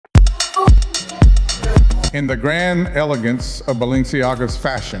In the grand elegance of Balenciaga's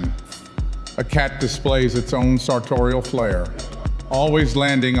fashion, a cat displays its own sartorial flair, always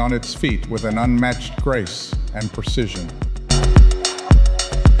landing on its feet with an unmatched grace and precision.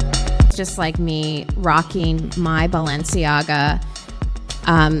 Just like me rocking my Balenciaga,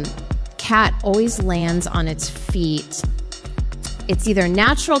 cat always lands on its feet. It's either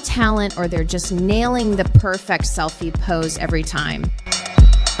natural talent or they're just nailing the perfect selfie pose every time.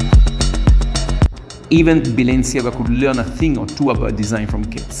 Even Balenciaga could learn a thing or two about design from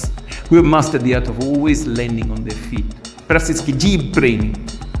cats, who have mastered the art of always landing on their feet. Perhaps it's deep training.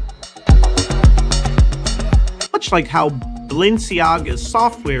 Much like how Balenciaga's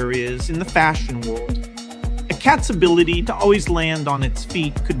software is in the fashion world, a cat's ability to always land on its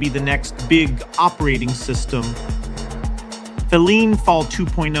feet could be the next big operating system. Feline Fall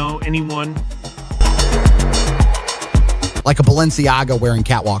 2.0, anyone? Like a Balenciaga wearing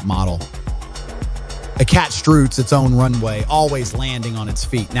catwalk model. A cat strutes its own runway, always landing on its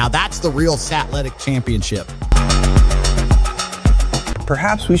feet. Now that's the real Satletic championship.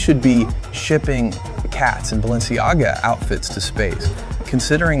 Perhaps we should be shipping cats in Balenciaga outfits to space,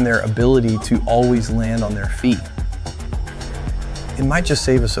 considering their ability to always land on their feet. It might just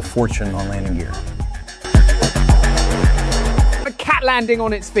save us a fortune on landing gear. A cat landing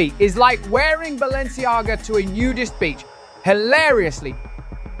on its feet is like wearing Balenciaga to a nudist beach. Hilariously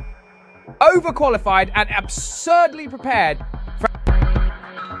overqualified and absurdly prepared for...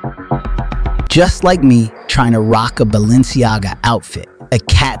 Just like me trying to rock a Balenciaga outfit, a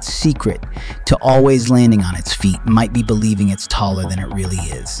cat's secret to always landing on its feet might be believing it's taller than it really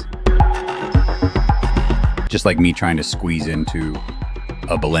is. Just like me trying to squeeze into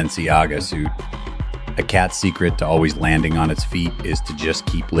a Balenciaga suit, a cat's secret to always landing on its feet is to just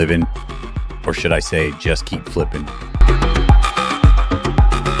keep living, or should I say, just keep flipping.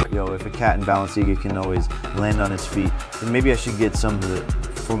 Yo, if a cat in Balenciaga can always land on its feet, then maybe I should get some of it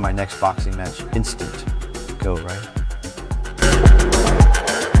for my next boxing match. Instant go, right?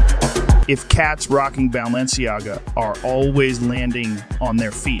 If cats rocking Balenciaga are always landing on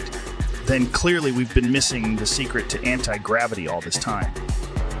their feet, then clearly we've been missing the secret to anti-gravity all this time.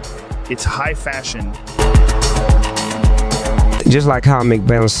 It's high fashion. Just like how I make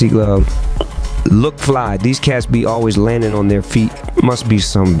Balenciaga look fly, these cats be always landing on their feet. Must be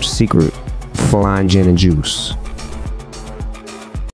some secret flying gin and juice.